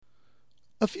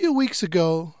A few weeks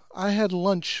ago, I had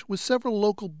lunch with several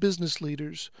local business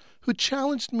leaders who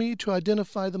challenged me to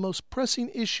identify the most pressing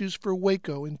issues for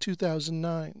Waco in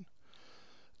 2009.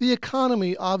 The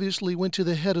economy obviously went to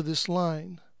the head of this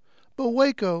line, but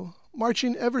Waco,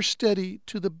 marching ever steady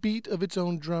to the beat of its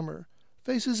own drummer,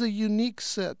 faces a unique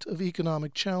set of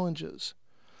economic challenges.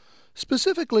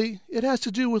 Specifically, it has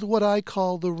to do with what I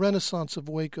call the Renaissance of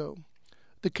Waco,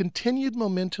 the continued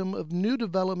momentum of new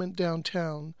development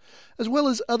downtown, as well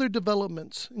as other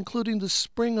developments, including the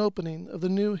spring opening of the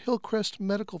new Hillcrest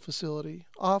Medical Facility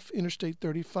off Interstate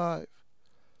 35.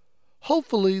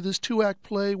 Hopefully, this two-act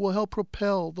play will help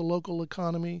propel the local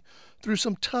economy through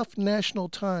some tough national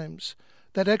times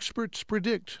that experts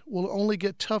predict will only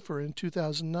get tougher in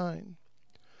 2009.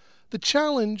 The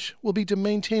challenge will be to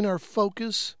maintain our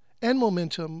focus and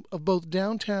momentum of both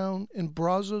downtown and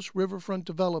Brazos riverfront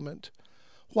development,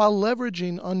 while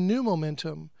leveraging on new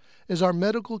momentum as our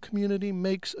medical community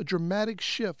makes a dramatic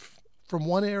shift from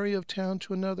one area of town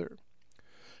to another.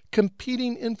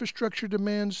 Competing infrastructure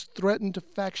demands threaten to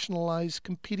factionalize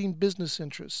competing business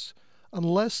interests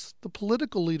unless the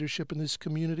political leadership in this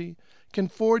community can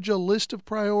forge a list of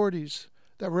priorities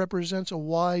that represents a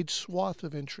wide swath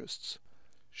of interests.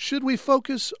 Should we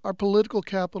focus our political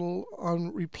capital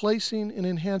on replacing and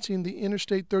enhancing the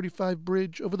Interstate 35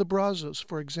 bridge over the Brazos,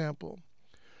 for example?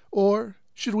 Or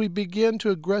should we begin to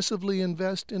aggressively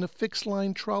invest in a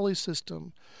fixed-line trolley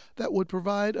system that would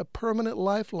provide a permanent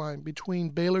lifeline between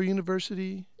Baylor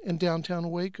University and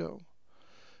downtown Waco?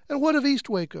 And what of East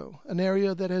Waco, an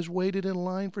area that has waited in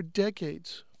line for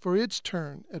decades for its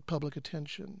turn at public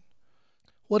attention?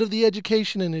 What of the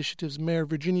education initiatives Mayor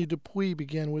Virginia Dupuy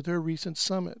began with her recent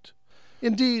summit?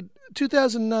 Indeed,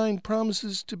 2009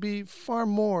 promises to be far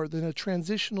more than a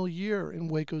transitional year in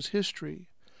Waco's history.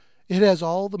 It has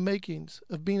all the makings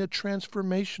of being a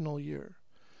transformational year.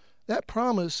 That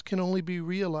promise can only be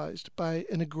realized by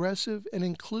an aggressive and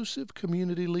inclusive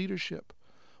community leadership,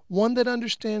 one that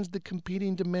understands the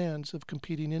competing demands of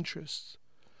competing interests.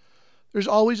 There's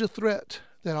always a threat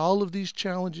that all of these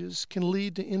challenges can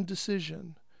lead to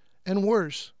indecision, and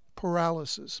worse,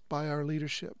 paralysis by our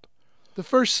leadership. The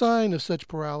first sign of such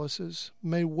paralysis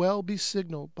may well be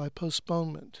signaled by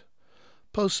postponement.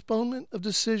 Postponement of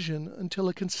decision until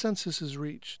a consensus is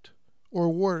reached, or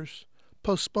worse,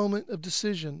 postponement of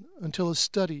decision until a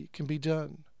study can be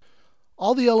done.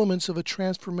 All the elements of a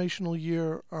transformational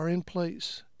year are in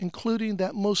place, including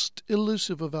that most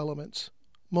elusive of elements,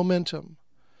 momentum.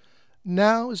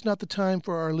 Now is not the time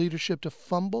for our leadership to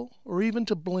fumble or even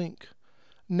to blink.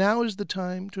 Now is the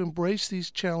time to embrace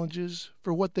these challenges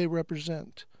for what they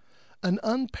represent, an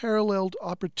unparalleled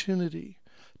opportunity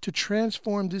to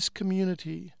transform this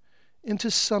community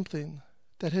into something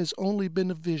that has only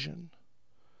been a vision.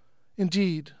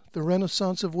 Indeed, the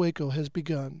Renaissance of Waco has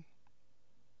begun.